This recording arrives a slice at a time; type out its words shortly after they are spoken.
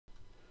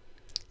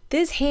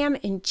This ham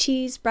and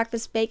cheese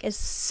breakfast bake is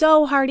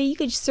so hearty. You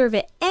could serve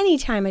it any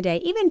time of day,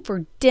 even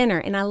for dinner.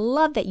 And I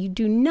love that you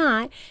do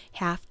not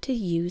have to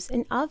use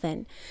an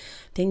oven.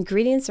 The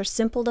ingredients are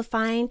simple to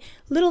find.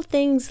 Little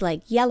things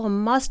like yellow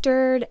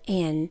mustard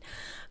and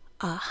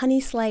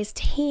honey sliced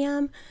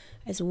ham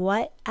is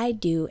what I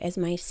do as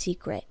my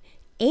secret.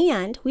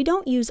 And we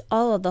don't use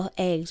all of the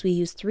eggs. We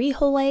use 3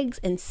 whole eggs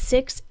and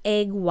 6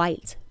 egg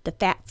whites. The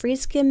fat-free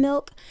skim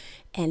milk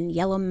and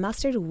yellow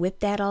mustard, whip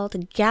that all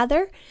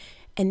together.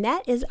 And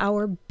that is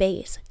our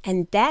base.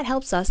 And that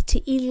helps us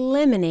to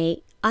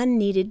eliminate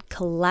unneeded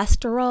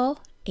cholesterol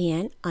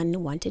and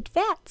unwanted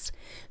fats.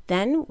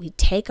 Then we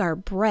take our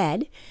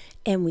bread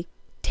and we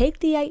take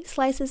the 8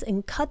 slices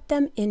and cut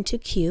them into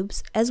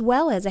cubes, as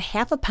well as a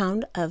half a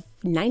pound of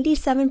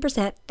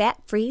 97%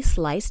 fat-free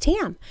sliced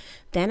ham.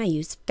 Then I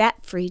use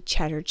fat-free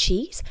cheddar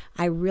cheese.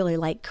 I really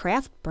like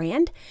Kraft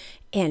brand.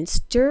 And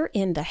stir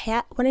in the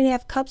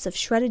 1.5 cups of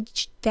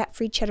shredded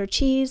fat-free cheddar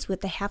cheese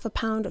with a half a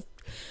pound of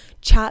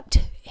chopped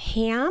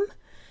ham.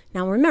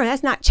 Now remember,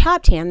 that's not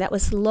chopped ham, that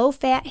was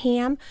low-fat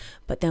ham,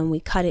 but then we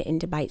cut it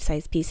into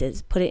bite-sized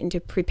pieces, put it into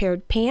a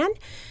prepared pan,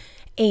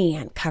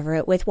 and cover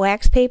it with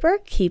wax paper.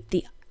 Keep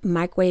the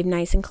microwave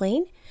nice and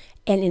clean,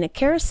 and in a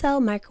carousel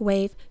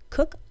microwave,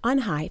 cook on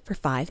high for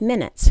 5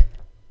 minutes.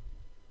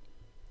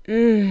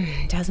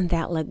 Doesn't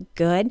that look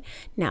good?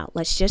 Now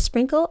let's just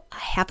sprinkle a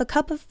half a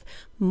cup of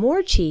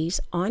more cheese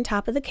on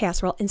top of the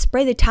casserole and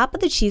spray the top of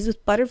the cheese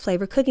with butter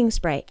flavor cooking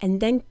spray, and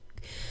then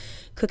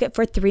cook it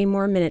for 3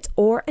 more minutes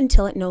or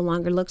until it no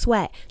longer looks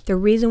wet. The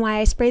reason why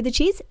I spray the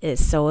cheese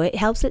is so it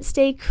helps it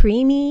stay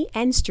creamy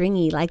and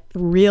stringy like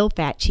real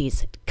fat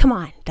cheese. Come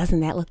on,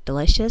 doesn't that look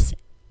delicious?